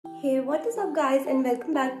Hey, what is up guys, and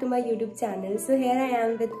welcome back to my YouTube channel. So here I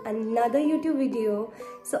am with another YouTube video.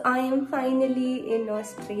 So I am finally in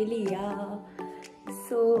Australia.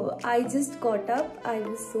 So I just got up. I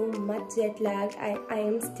was so much jet lagged. I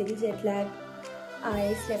am still jet lagged.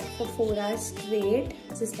 I slept for 4 hours straight,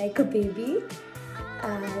 just like a baby.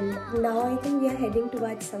 And now I think we are heading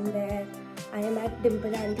towards somewhere. I am at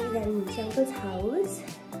Dimple Auntie's and Nishi Uncle's house.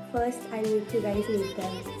 First I need you guys meet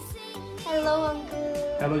them. Hello Uncle.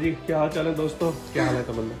 Hello जी, क्या हाल चाल है दोस्तों? क्या हाल है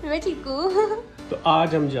तमन्ना? मैं ठीक हूँ। तो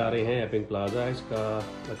आज हम जा रहे हैं एपिंग प्लाजा, इसका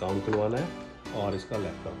अकाउंट खुलवाना है और इसका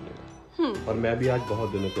लैपटॉप लेना। और मैं भी आज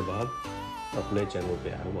बहुत दिनों के बाद अपने चैनल पे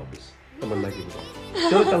आया हूँ वापस तमन्ना की दुकान।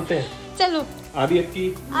 चलो चलते हैं। चलो। आदि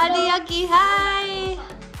अक्की हाय।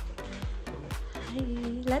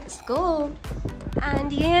 Let's go.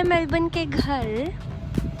 एंड ये है मेलबर्न के घर।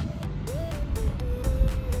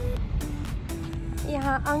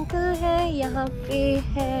 यहाँ अंकल है, यहाँ पे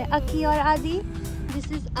है अकी और आदि। दिस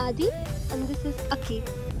इज आदि and this is अकी।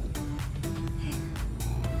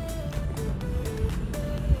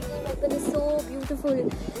 Melbourne is so beautiful.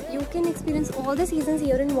 You can experience all the seasons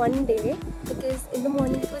here in one day because in the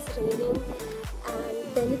morning it was raining and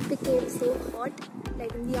then it became so hot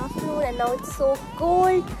like in the afternoon, and now it's so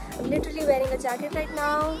cold. I'm literally wearing a jacket right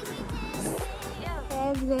now.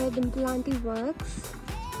 There's where Dimple Auntie works.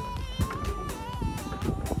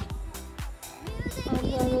 And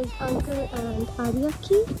here is Uncle and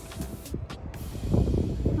Ariyaki.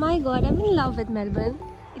 My God, I'm in love with Melbourne.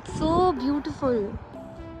 It's so beautiful.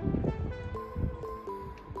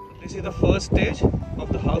 This is the first stage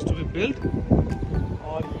of the house to be built.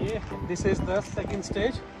 और ये this is the second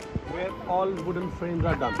stage where all wooden frames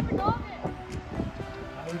are done.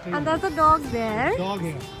 And there's a dog there. Dog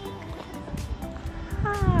here.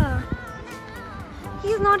 Ah,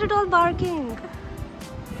 he's not at all barking.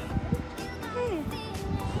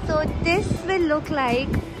 So this will look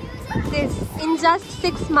like this in just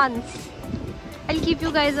 6 months. I'll keep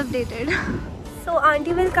you guys updated. So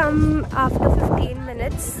auntie will come after 15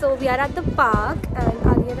 minutes. So we are at the park and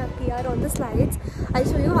Adi and Aki are on the slides. I'll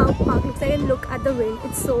show you how the park looks like and look at the wind.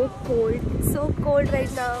 It's so cold. It's so cold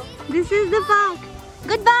right now. This is the park.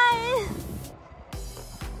 Goodbye.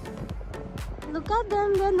 Look at them.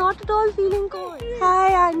 They're not at all feeling cold. Hi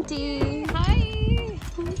auntie. Hi.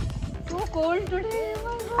 So cold today.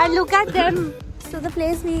 And look at them. So the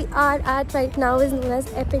place we are at right now is known as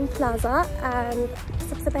Epping Plaza, and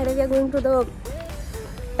सबसे पहले we are going to the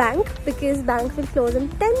bank because bank will close in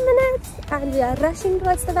 10 minutes and we are rushing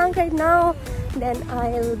towards the bank right now. Then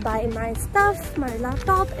I'll buy my stuff, my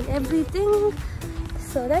laptop and everything.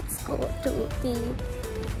 So let's go to the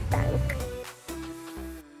bank.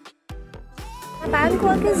 My bank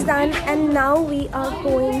work is done and now we are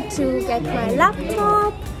going to get my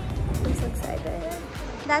laptop. I'm so excited.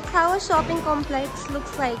 That's how a shopping complex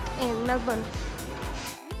looks like in Melbourne.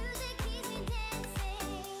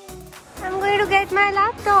 I'm going to get my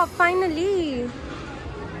laptop finally.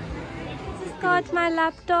 Just got my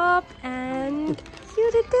laptop and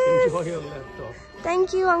here it is. Enjoy your laptop.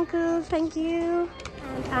 Thank you uncle, thank you.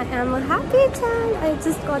 And I am a happy child. I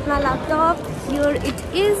just got my laptop. Here it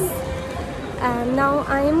is. And now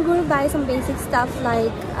I am going to buy some basic stuff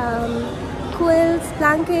like quilts,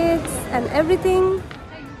 blankets and everything.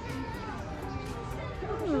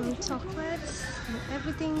 Chocolates and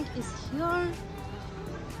everything is here,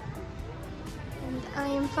 and I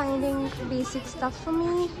am finding basic stuff for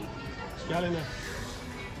me. क्या लेना है?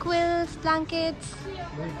 Quilts, blankets,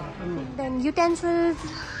 then utensils.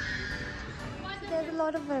 There's a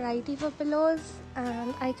lot of variety for pillows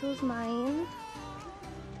and I chose mine,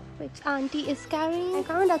 which auntie is carrying. I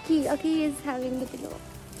found Aki. Aki is having the pillow.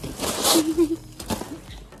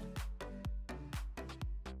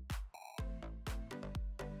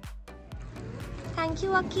 Thank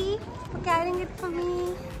you Aki for carrying it for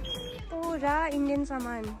me. Pura Indian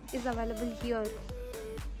saman is available here.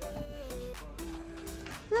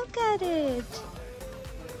 Look at it.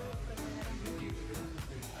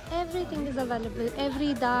 Everything is available.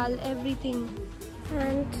 Every dal, everything.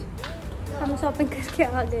 And हम shopping करके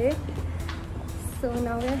आ गए. So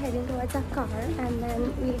now we are heading towards our car and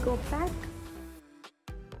then we'll go back.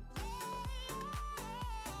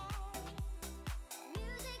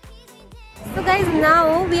 So guys,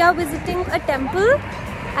 now we are visiting a temple.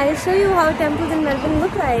 I'll show you how temples in Melbourne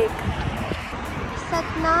look like.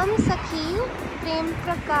 Satnam Sakhi Prem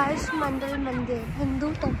Prakash Mandal Mandir,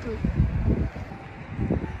 Hindu temple.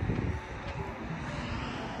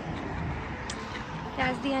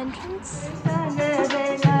 That's the entrance.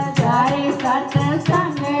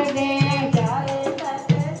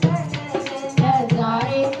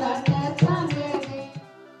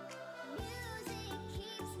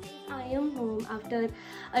 am home after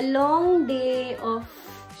a long day of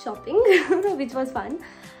shopping which was fun.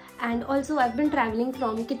 And also I've been traveling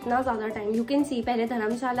from कितना ज़्यादा time. You can see पहले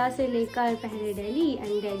धर्मशाला से लेकर पहले Delhi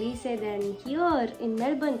and Delhi से then here in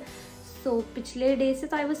Melbourne. So पिछले day से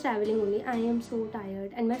तो I was traveling only. I am so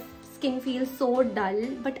tired and my skin feels so dull.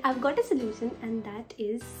 But I've got a solution and that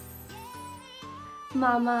is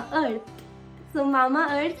mamaearth. So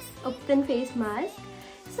mamaearth's Upton face mask.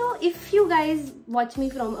 So if you guys watch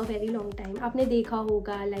me from a very long time, आपने देखा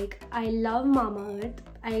होगा like I love mamaearth.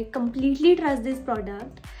 I completely trust this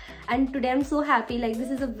product. And today I'm so happy, like this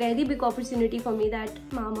is a very big opportunity for me that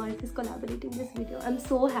mamaearth is collaborating this video. I'm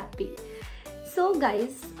so happy. So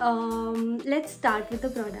guys, let's start with the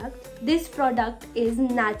product. This product is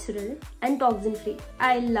natural and toxin free.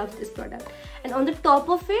 I love this product. And on the top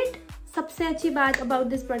of it, सबसे अच्छी बात about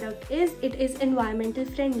this product is it is environmental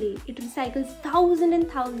friendly. It recycles thousands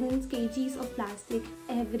and thousands kgs of plastic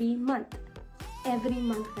every month. Every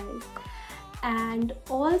month, guys. And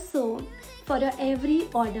also for your every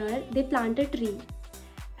order they plant a tree,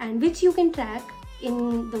 and which you can track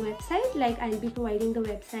in the website. Like I'll be providing the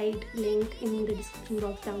website link in the description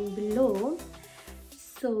box down below.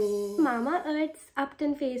 So mamaearth's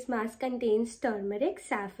Upton face mask contains turmeric,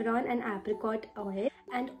 saffron and apricot oil,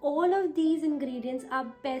 and all of these ingredients are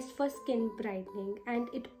best for skin brightening, and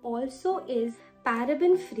it also is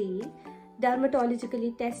paraben free,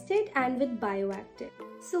 dermatologically tested and with bioactive.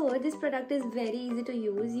 So this product is very easy to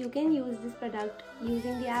use. You can use this product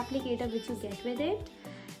using the applicator which you get with it,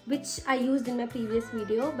 which I used in my previous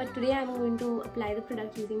video, but today I'm going to apply the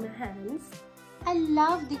product using my hands. I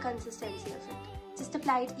love the consistency of it. Just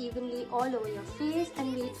apply it evenly all over your face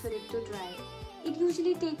and wait for it to dry. It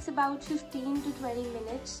usually takes about 15 to 20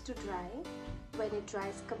 minutes to dry. When it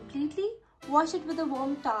dries completely, wash it with a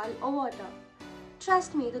warm towel or water.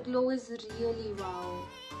 Trust me, the glow is really wow.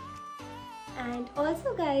 And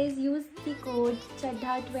also guys, use the code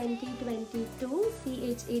CHADHA2022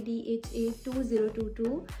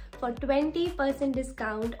 CHADHA2022 for 20%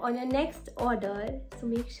 discount on your next order. So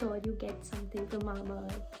make sure you get something from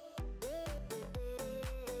mamaearth.